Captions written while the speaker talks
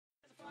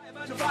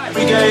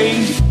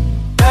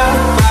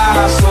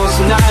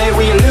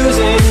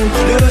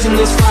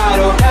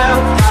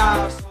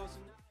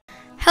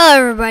Hello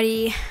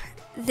everybody,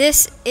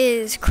 this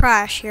is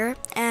Crash here,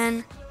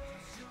 and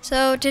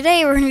so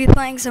today we're going to be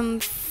playing some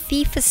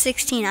FIFA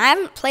 16. I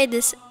haven't played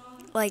this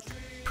like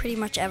pretty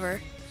much ever,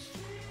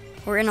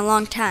 or in a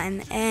long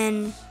time,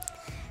 and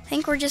I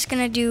think we're just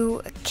going to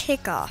do a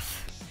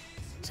kickoff.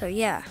 So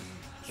yeah,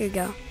 here we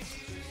go.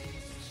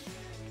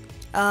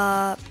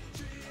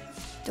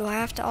 Do I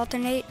have to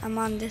alternate? I'm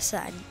on this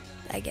side,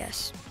 I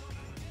guess.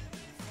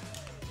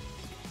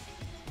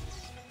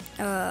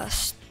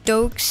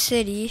 Stoke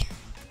City.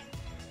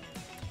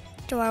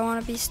 Do I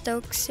want to be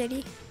Stoke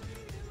City?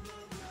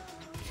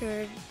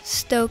 Sure,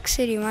 Stoke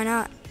City, why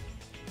not?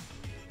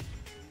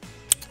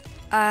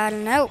 I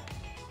don't know.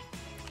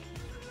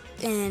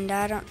 And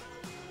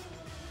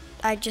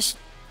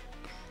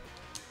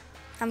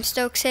I'm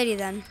Stoke City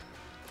then.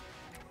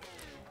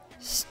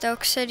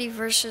 Stoke City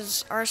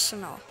versus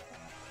Arsenal.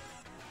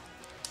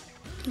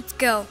 Let's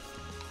go.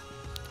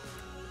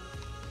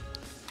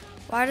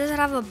 Why does it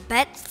have a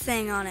bet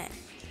thing on it?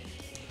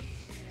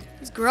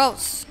 It's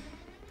gross.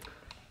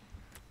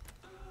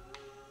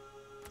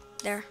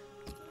 There.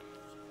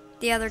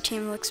 The other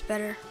team looks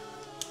better.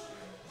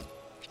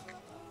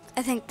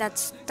 I think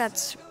that's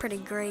pretty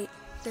great.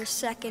 They're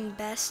second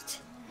best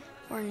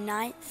or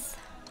ninth.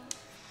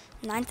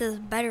 Ninth is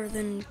better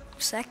than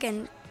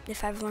second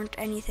if I've learned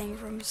anything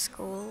from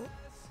school.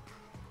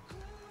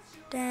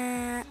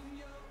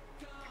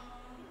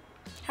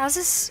 How's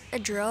this a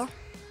drill?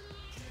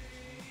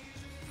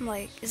 I'm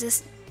like, is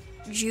this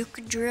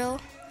juke drill?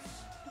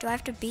 Do I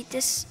have to beat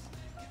this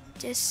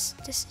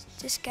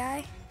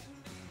guy?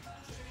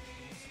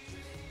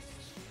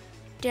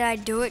 Did I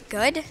do it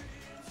good?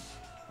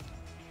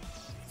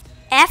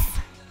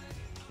 F?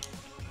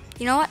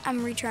 You know what?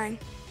 I'm retrying.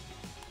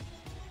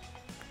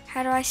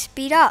 How do I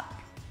speed up?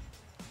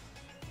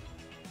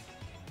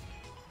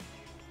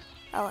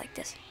 I like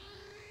this.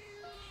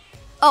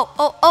 Oh!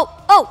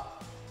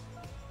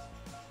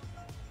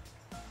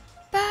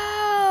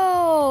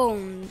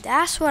 Boom!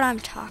 That's what I'm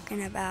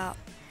talking about.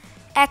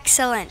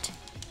 Excellent.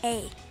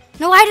 A.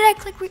 No, why did I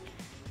click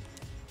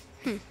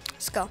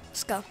Let's go.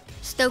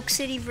 Stoke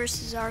City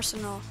versus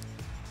Arsenal.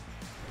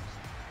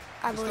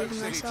 I believe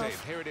in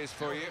myself.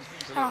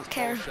 I don't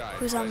care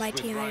who's on my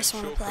team, I just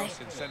want to play.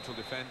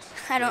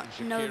 I don't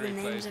know the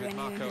names of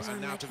anyone who's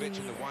on my team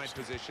either.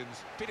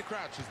 Can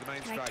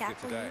I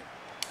tackle you?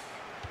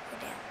 Oh,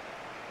 damn.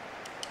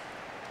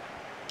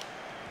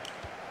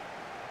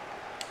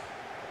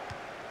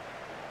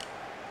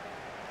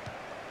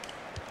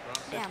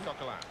 Damn.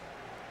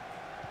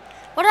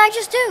 What did I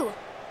just do?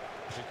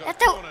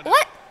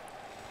 What?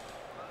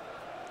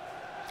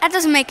 That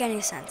doesn't make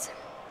any sense.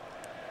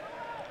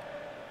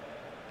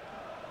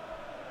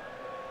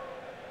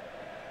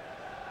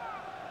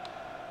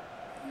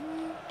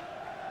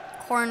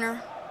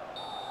 Corner.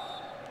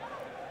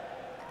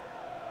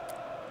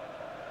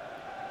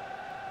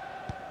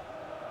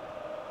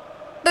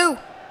 Boo!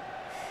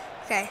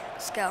 Okay,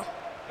 let's go.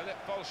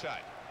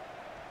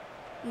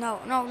 No.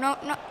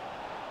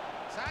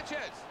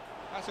 Sanchez,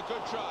 that's a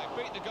good try.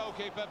 Beat the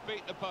goalkeeper,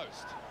 beat the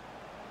post.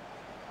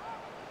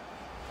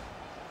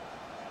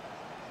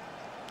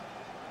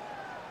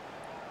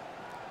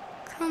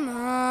 Come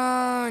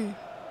on.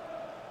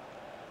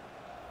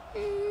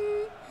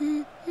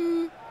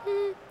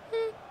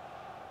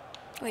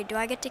 Wait, do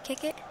I get to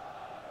kick it?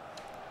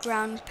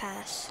 Ground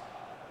pass.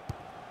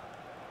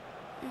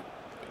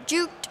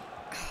 Juked.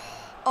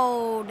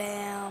 Oh,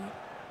 damn.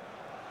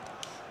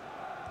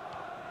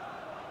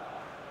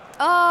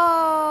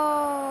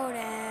 Oh,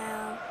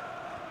 damn.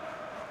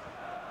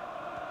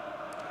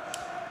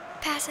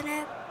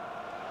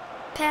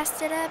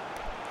 Passed it up.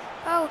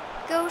 Oh,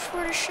 goes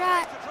for the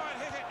shot.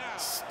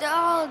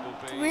 Oh,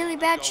 really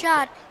bad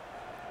shot.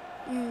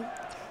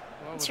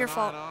 It's your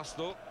fault.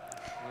 We'll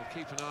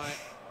keep an eye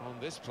on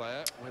this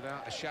player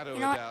without a shadow of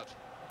a doubt.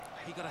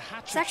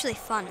 It's actually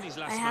fun.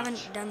 I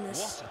haven't done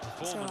this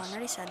so long. I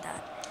already said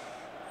that.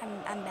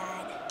 I'm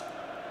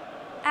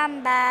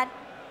bad.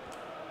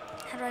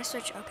 How do I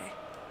switch? Okay.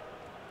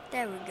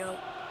 There we go.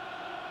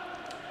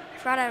 I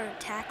thought I would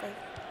tackle.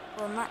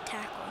 Well, not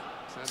tackle.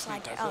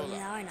 Slide tackle. Oh,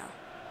 now I know.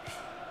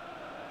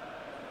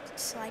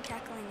 Slide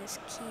tackling is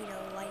key to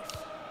life.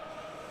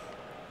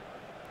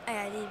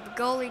 The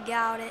goalie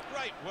got it.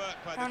 Great work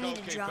by I don't need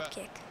a drop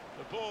kick.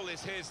 The ball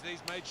is his, and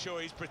he's made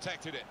sure he's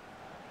protected it.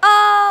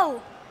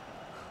 Oh!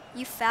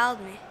 You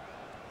fouled me.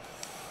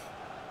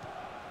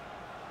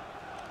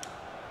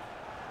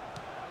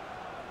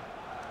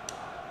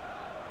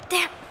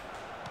 Damn!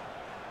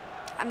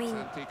 I mean,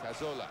 I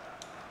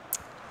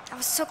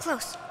was so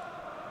close.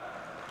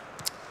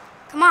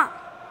 Come on,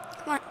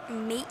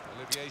 mate.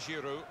 Olivier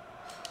Giroud.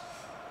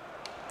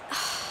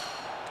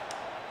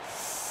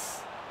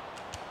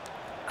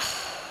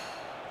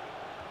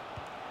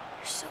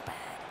 You're so bad.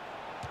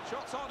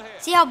 Shots on here.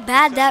 See how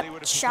bad that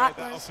shot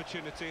was? See?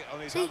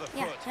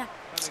 Yeah.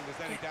 That's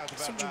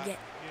what you get.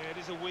 Yeah, it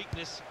is a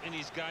weakness in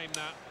his game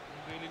that.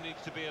 Really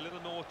needs to be a little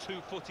more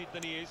two-footed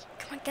than he is.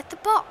 Come on, get the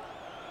ball.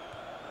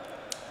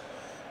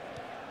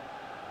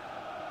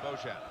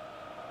 Bojan.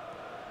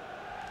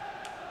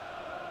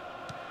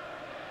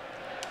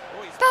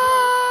 Oh, he's Goal!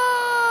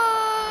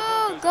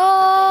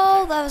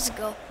 Goal! That was a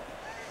goal.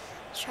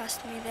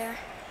 Trust me there.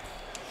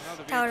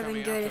 That would have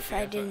been good if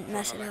I didn't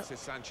mess it up.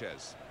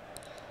 Sanchez.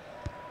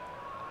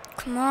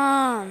 Come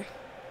on.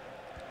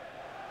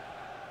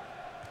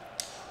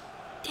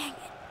 Dang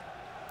it.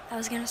 I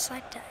was going to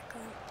slide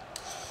tackle him.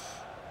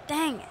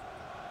 Dang it.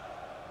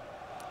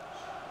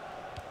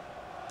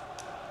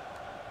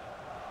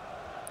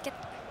 Get.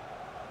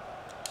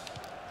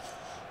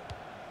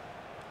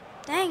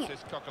 Dang it.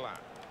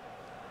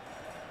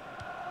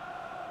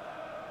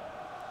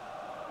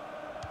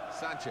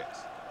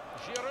 Sanchez.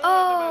 Giroud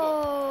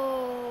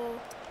Oh.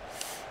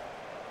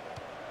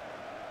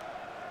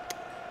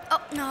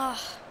 Oh, no.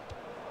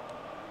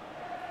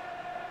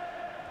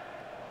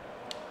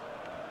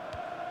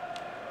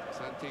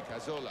 Santi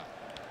Cazorla.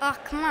 Oh,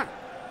 come on.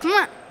 Come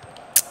on.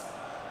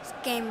 This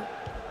game.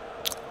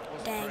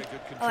 Dang.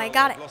 Oh, I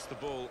got it. Lost the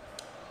ball.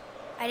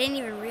 I didn't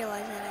even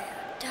realize that I had.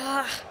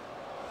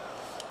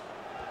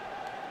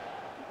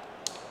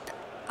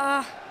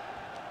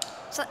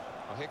 So,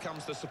 Well, here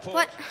comes the support.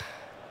 what?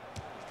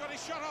 He's got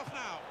his shot off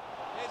now.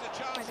 Here's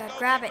a chance. I gotta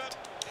grab it.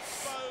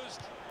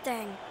 Exposed.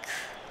 Dang.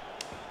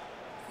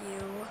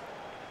 You.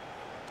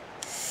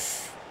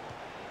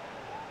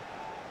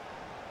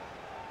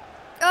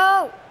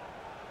 Oh!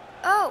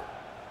 Oh!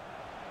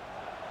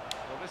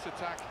 Well, this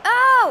attack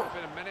Oh! has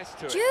been a menace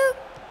to it. You.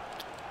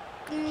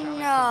 Challenge No.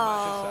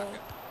 from Mertesacker.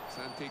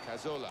 Santi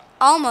Cazorla.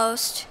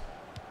 Almost.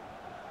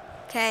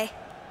 Okay.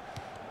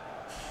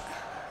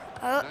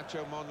 Oh.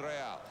 Nacho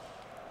Monreal.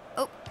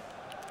 Oh.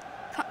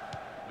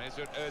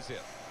 Mesut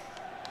Ozil.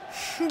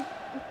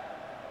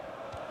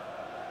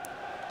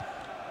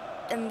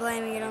 I'm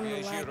blaming it on the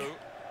Olivier lag. Giroud.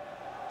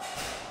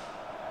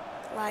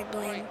 Lag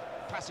blame.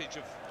 Great passage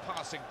of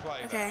passing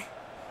play. Okay.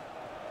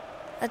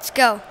 Let's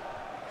go.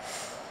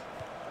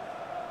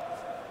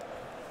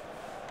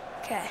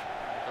 Okay.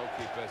 The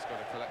goalkeeper's got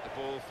to collect the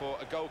ball for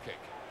a goal kick.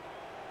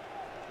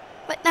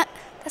 But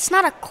that's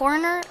not a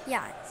corner?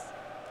 Yeah.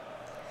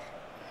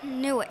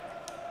 Knew it.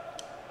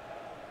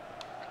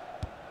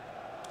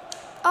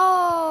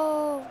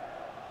 Oh.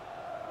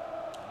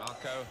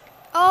 Marco.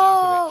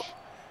 Oh. Arnautovic.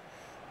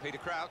 Peter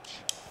Crouch.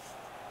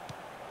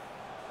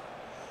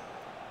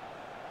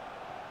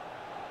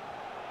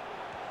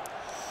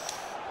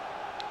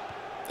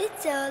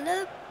 It's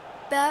all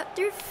about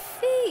their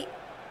feet.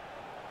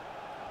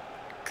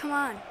 Come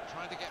on.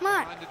 Trying to get Come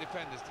on. behind the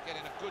defenders to get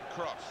in a good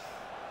cross.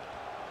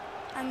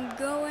 I'm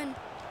going.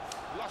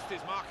 Lost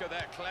his marker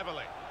there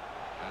cleverly.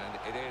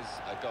 And it is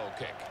a goal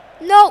kick.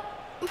 No.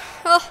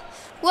 Oh,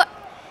 what?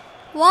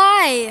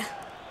 Why?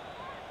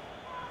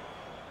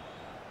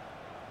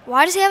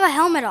 Why does he have a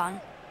helmet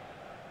on?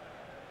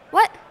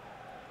 What?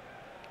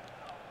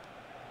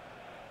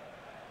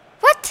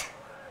 What?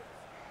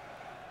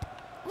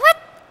 What?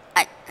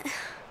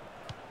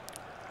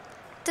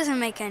 Doesn't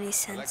make any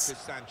sense. Alexis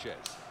Sanchez.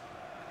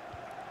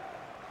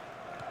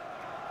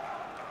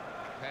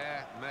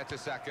 Per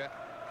Mertesacker.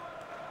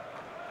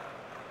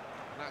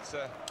 And that's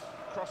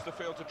across the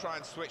field to try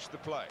and switch the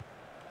play.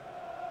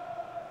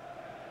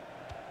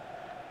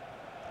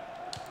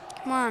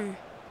 Come on.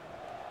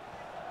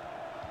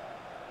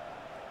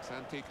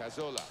 Santi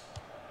Cazorla.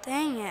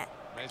 Dang it.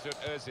 Mesut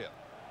Ozil.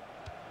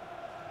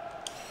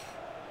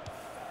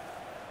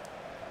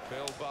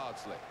 Phil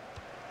Bardsley.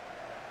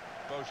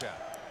 Bojan.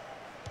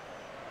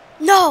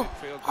 No!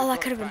 Midfield, Oh, they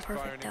that could have been got back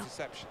by perfect, an though.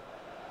 interception.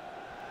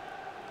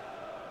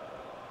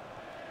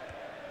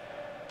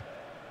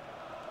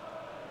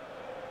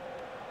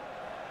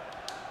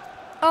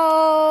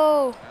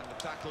 Oh! And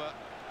the tackler.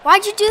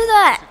 Why'd you do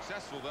that?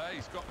 Successful there.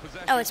 He's got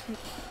possession. Oh, it's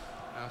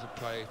out of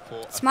play for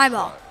it's my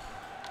ball.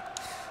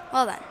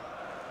 Well then.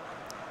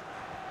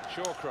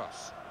 Short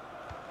cross.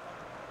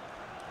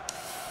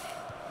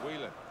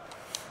 Whelan.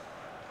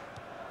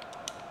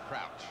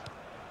 Crouch.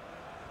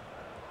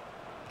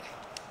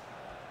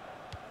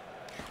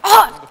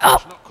 Oh! The Oh!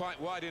 pitch not quite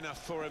wide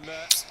enough for him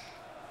there.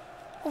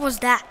 What was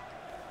that?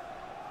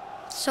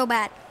 So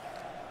bad.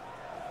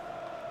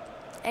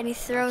 And he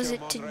throws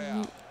it to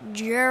Monreal.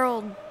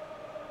 Gerald.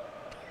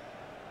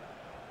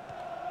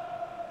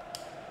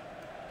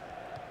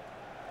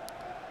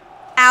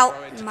 Out.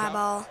 Throw in to My come.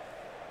 ball.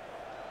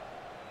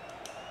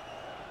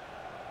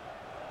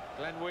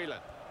 Glenn Whelan.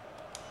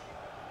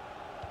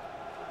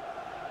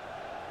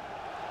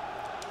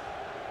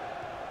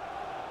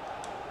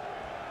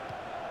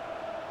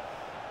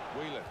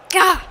 Whelan.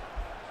 Gah!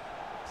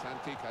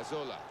 Santi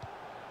Cazorla.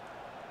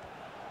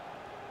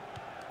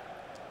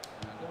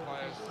 And the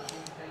players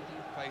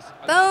face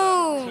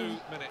another Boom.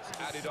 2 minutes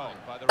added on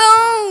by the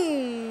referee.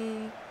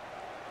 Boom!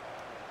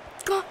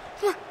 Come on,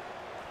 come on.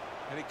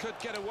 And he could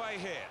get away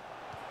here.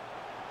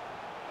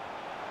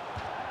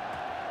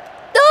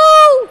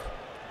 No!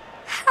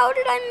 How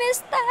did I miss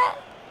that?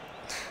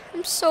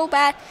 I'm so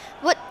bad.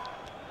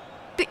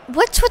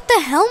 What's with the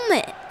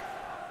helmet?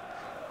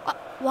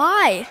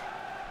 Why?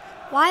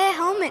 Why a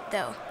helmet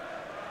though?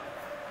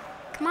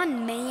 Come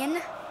on,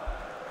 man.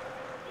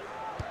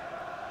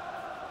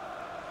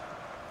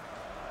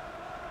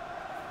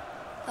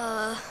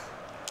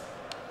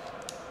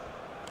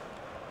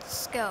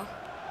 Let's go.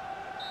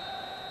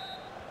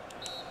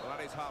 Well,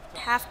 that is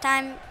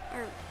Halftime,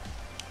 or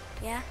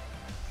yeah.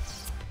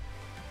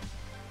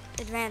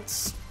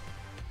 Advance.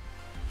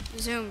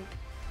 Zoom.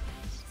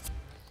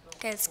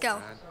 Okay, let's go.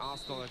 And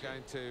Arsenal are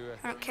going to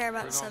I don't care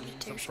about bring on some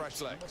substitutions.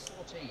 fresh legs.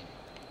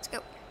 Let's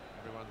go.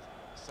 Everyone's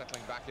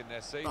settling back in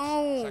their seats.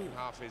 Boom. Second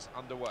half is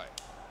underway.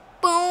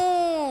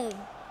 Boom!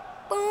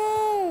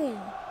 Boom!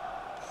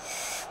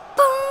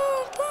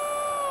 Boom!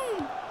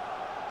 Boom!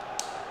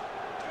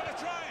 Gonna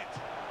try it.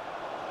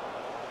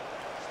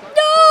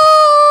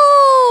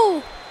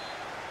 No!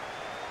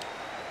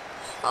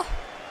 Oh.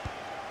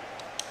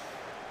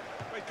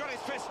 He's got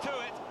his fist to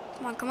it.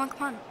 Come on, come on,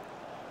 come on.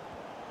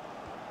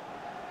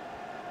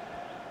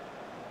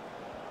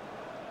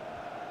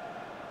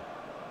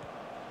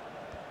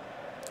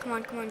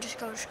 Come on, just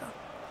go, just go.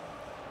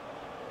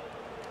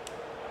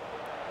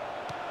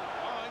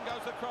 Oh, in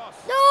goes the cross.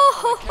 No!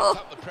 Well, they kept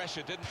up the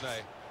pressure, didn't they?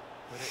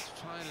 But it's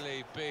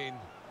finally been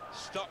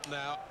stopped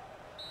now.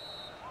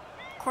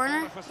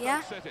 Corner? For Stoke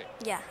Yeah? City.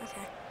 Yeah,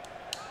 okay.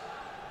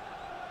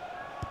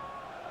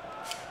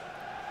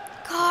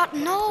 God,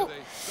 no! Into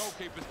the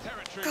goalkeeper's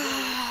territory.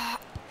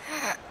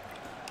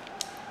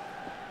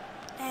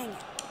 Dang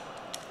it.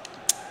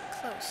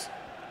 Close.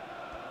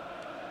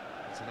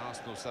 It's an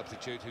Arsenal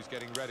substitute who's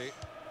getting ready.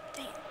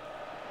 Dang it.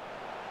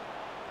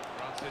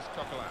 Francis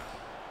Coquelin.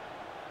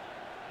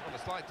 Well,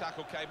 the slight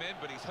tackle came in,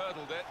 but he's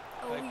hurdled it.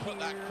 Oh, They put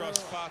that yeah. cross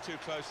far too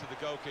close to the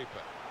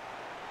goalkeeper.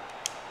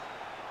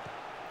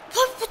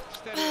 What?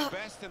 Steady at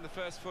best in the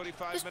first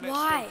 45 Just minutes.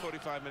 why? Still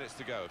 45 minutes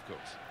to go, of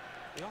course.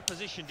 The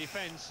opposition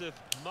defence have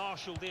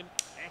marshalled him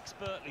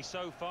expertly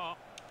so far.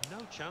 No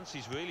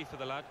chances really for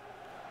the lad.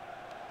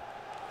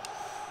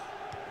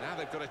 Now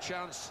they've got a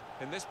chance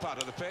in this part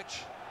of the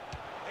pitch.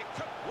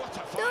 What a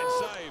fine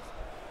No. save.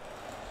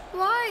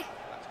 Why?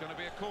 That's going to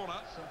be a corner.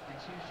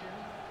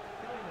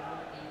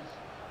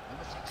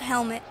 The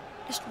helmet.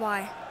 Just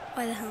why?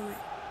 Why the helmet?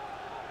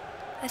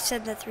 I've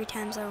said that 3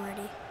 times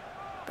already,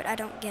 but I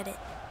don't get it.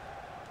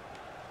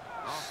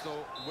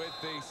 Arsenal with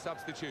the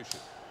substitution.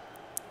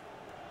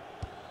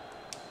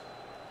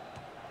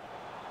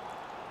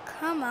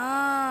 Come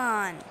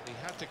on. He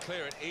had to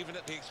clear it even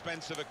at the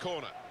expense of a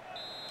corner.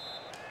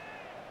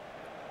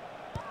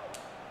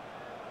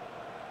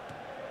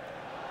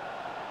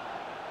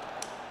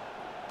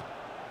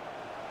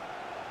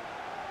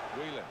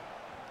 Whelan.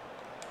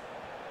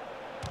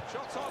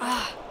 Shots on.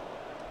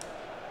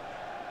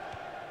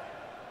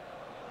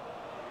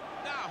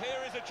 Now here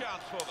is a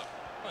chance for them.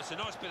 Well, it's a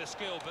nice bit of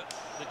skill, but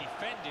the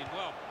defending,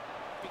 well,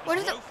 it What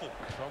was is it? woeful.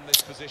 From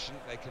this position,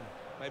 they can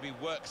maybe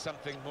work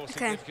something more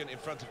significant in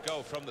front of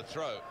goal from the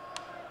throw.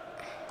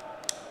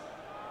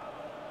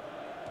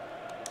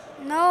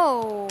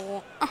 No.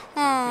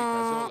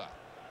 Zola.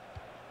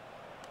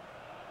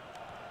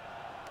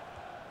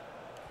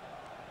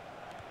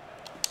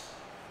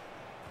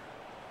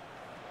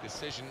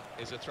 Decision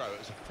is a throw. It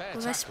was a fair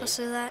Was tackle. I supposed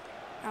to do that?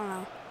 I don't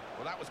know.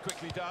 Well, that was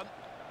quickly done.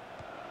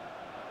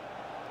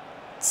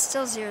 It's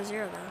still 0-0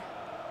 though.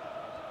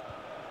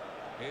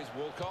 Here's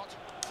Walcott.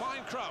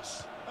 Fine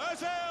cross.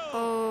 Ozil!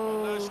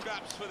 Oh. No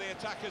scraps for the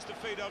attackers to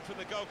feed on from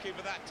the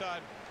goalkeeper that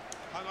time.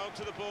 Hung on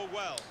to the ball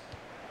well.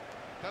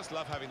 Does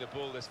love having the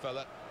ball, this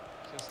fella.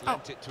 Just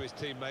lent it to his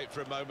teammate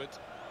for a moment.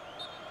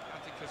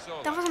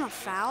 That wasn't a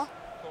foul.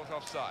 Caught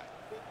offside.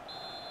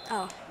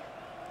 Oh.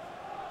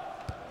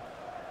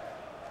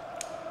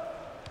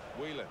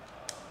 Whelan.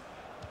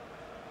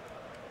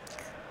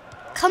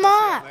 Come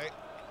on.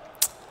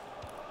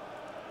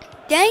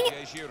 Dang it.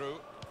 Giroud.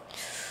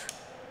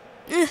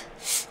 Ugh.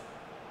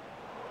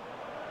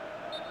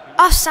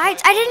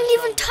 Offsides. I didn't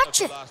even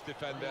touch it. Last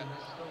defender.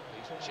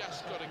 He's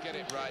just got to get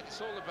it right.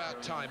 It's all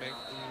about timing.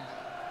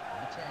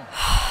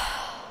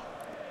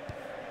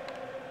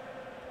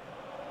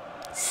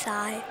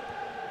 Sigh.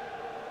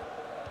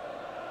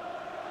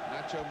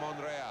 Nacho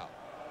Monreal.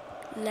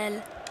 Lel.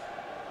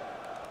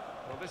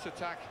 Well, this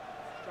attack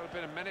has got a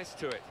bit of menace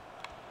to it.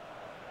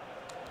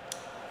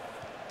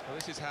 Well,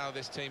 this is how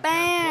this team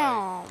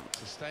can play.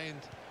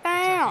 Sustained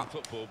attacking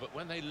football, but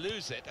when they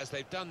lose it, as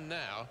they've done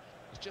now,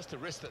 it's just a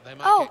risk that they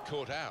might get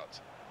caught out.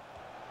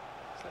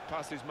 Slip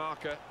past his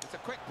marker. It's a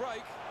quick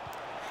break.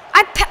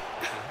 He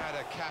had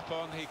a cap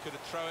on, he could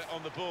throw it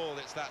on the ball.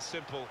 It's that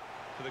simple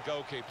for the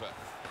goalkeeper.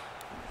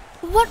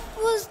 What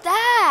was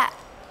that?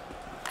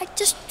 I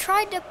just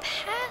tried to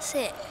pass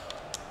it.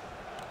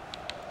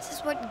 This is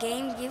what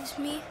game gives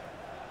me.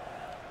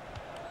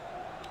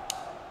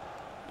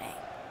 Dang.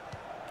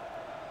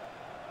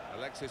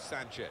 Alexis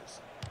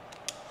Sanchez.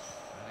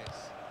 And it's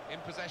in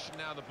possession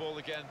now, the ball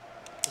again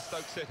for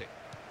Stoke City.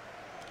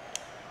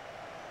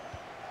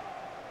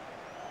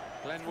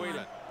 Glenn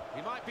Whelan.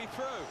 He might be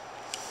through.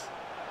 He's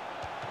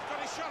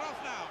got his shot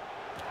off now.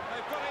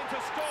 They've got in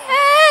to score.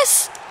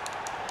 Yes!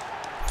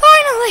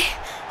 Finally!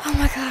 Oh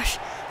my gosh.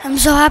 I'm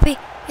so happy.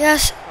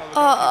 Yes. Well,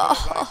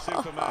 like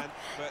Superman,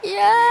 but yes! in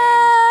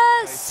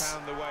the end, they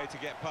found the way to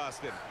get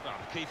past him. Well,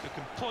 the keeper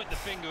can point the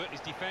finger at his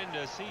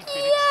defenders. He's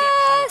been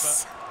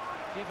Yes! exceptional,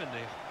 but given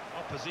the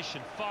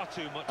opposition far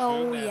too much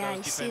Oh room there, yeah,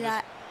 those you see defenders.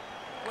 that?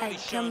 Well, I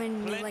he's come shown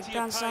in plenty like of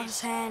bounce off pace,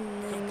 his hand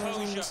and then goes into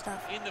composure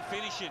stuff. in the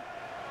finishing.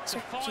 It's That's a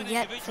what fine you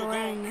get for individual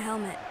wearing goal. a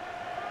helmet.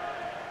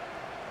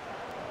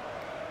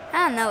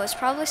 I don't know, it's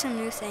probably some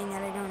new thing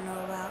that I don't know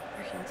about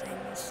or something.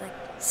 It's like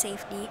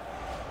safety.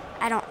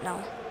 I don't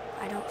know.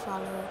 I don't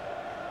follow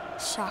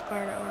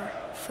soccer or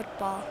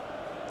football.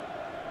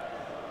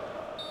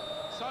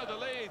 So the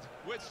lead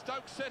with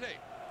Stoke City.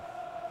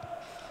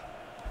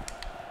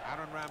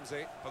 Aaron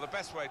Ramsey. Well, the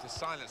best way to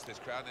silence this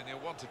crowd, and he'll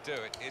want to do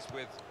it, is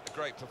with a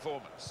great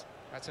performance.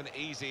 That's an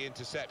easy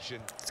interception.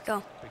 Let's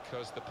go.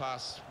 Because the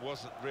pass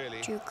wasn't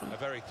really Juke him. a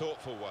very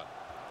thoughtful one.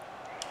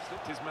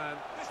 Slipped his man.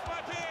 This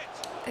might be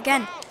it.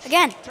 Again. Wow.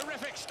 Again.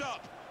 Terrific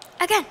stop.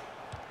 Again.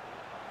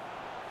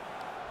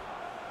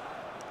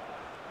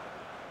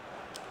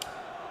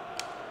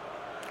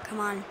 Come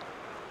on.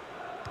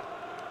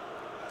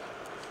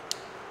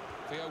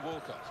 Theo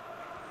Walcott.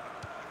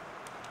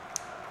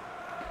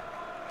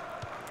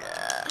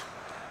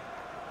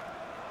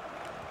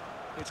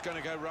 It's going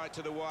to go right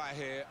to the wire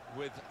here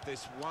with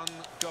this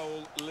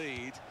one-goal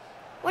lead.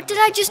 What And did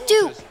the I just do?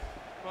 supporters,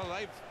 well,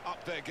 they've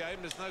upped their game,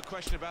 there's no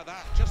question about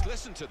that. Just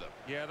listen to them.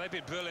 Yeah, they've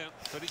been brilliant,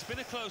 but it's been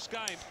a close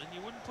game, and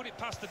you wouldn't put it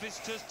past the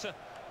visitors to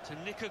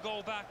nick a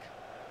goal back.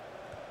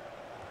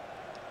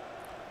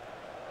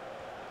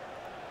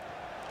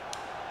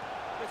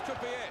 This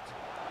could be it.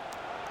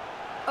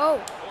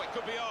 Oh. Oh, it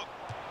could be on.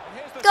 And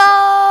here's the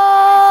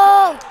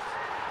Goal!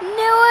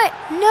 Knew it!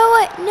 Knew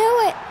it!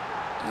 Knew it!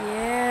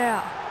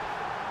 Yeah.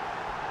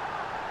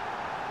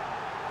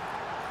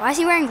 Why is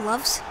he wearing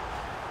gloves?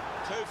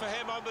 2 for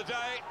him on the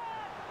day,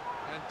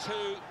 and 2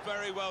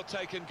 very well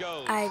taken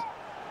goals. I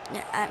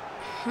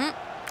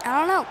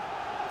don't know.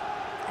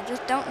 I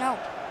just don't know.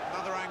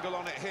 Another angle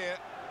on it here.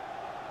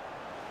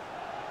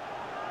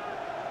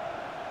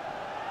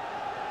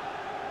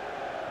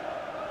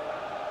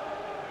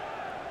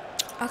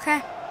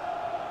 Okay.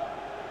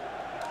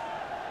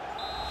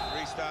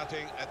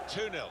 Restarting at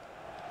 2-0.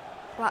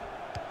 What?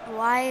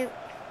 Why?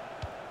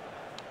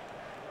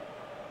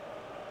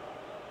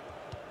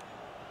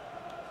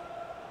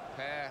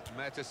 Per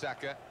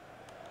Mertesacker.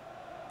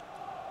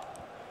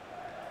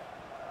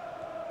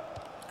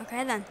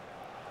 Okay then.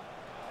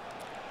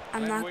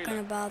 I'm Glenn not Wheeler.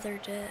 gonna bother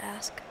to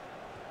ask.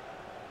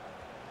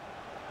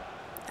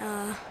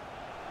 Oh,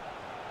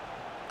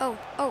 oh,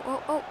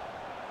 oh, oh.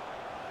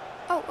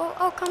 Oh, oh,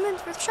 oh, come in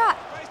for the shot.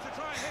 Space to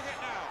try and hit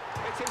it now.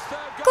 It's his third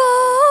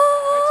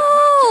Goal! It's a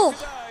hat-trick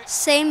today.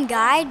 Same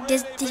guy.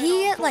 Did Really he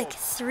been on get like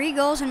form. 3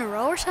 goals in a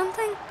row or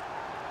something?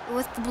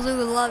 With the blue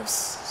gloves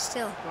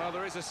still. Well,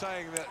 there is a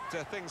saying that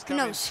things Who come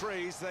in knows?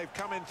 threes. They've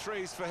come in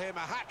threes for him. A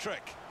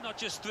hat-trick. Not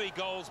just 3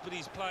 goals, but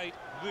he's played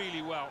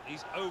really well.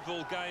 His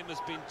overall game has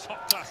been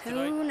top class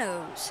today. Who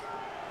knows?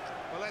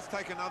 Well, let's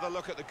take another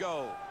look at the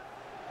goal.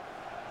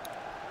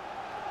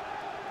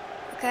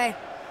 Okay.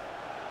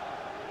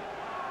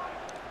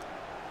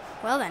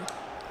 Well then.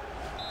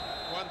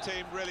 One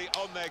team really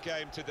on their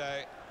game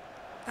today.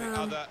 The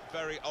other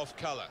very off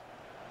colour.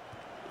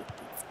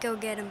 Let's go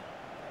get him.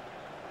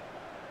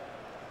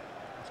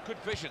 It's good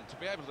vision to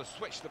be able to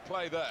switch the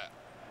play there.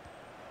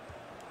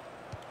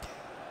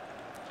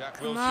 Jack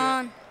Come Wilshere.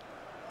 on.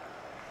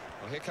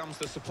 Well, here comes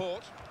the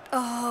support.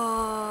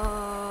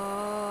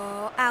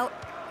 Oh, out.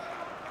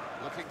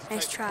 Looking to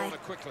Nice take try. the corner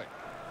quickly.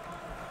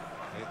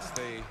 It's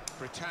the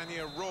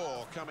Britannia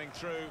roar coming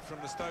through from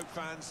the Stoke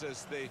fans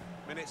as the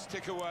minutes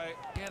tick away.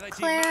 Yeah, they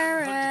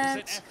Clarence.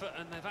 did 100% effort,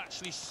 and they've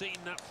actually seen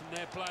that from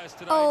their players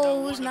today. Oh,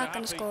 No who's wonder not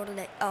they're going to happy. score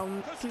today? Oh,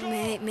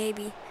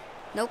 maybe.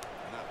 Nope.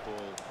 And that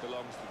ball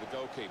belongs to the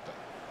goalkeeper.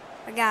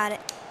 I got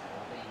it.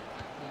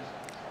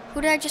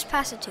 Who did I just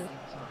pass it to?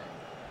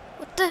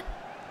 What the?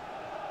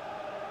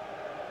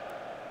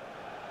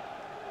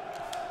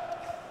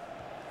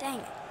 Dang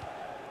it.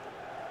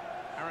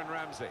 Aaron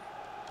Ramsey.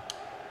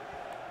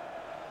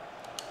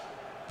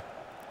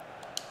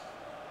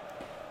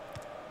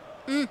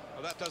 Well,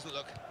 that doesn't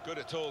look good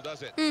at all,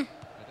 does it? I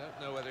don't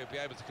know whether he'll be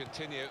able to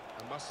continue.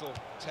 A muscle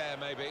tear,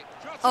 maybe.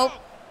 Shots Oh, on.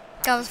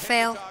 that was a Hit the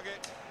fail.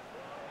 target.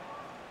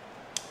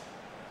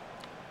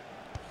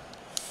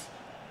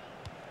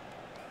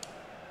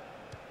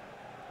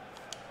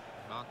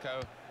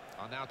 Marko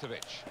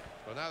Arnautovic.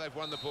 Well, now they've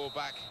won the ball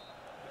back.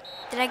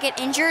 Did I get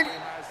injured? He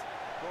has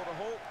brought a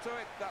halt to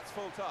it. That's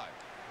full time.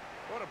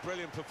 What a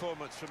brilliant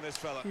performance from this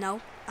fella.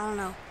 No, I don't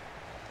know.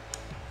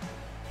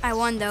 I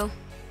won though.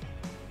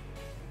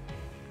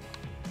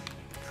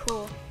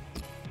 Cool.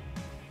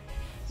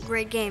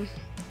 Great game.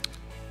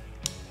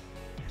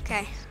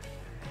 Okay.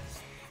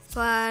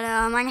 But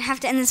I'm gonna have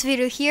to end this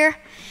video here.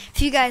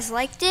 If you guys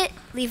liked it,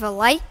 leave a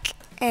like,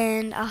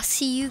 and I'll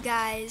see you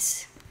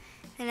guys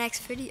in the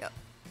next video.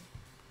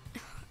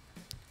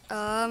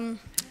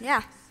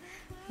 Yeah.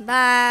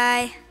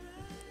 Bye.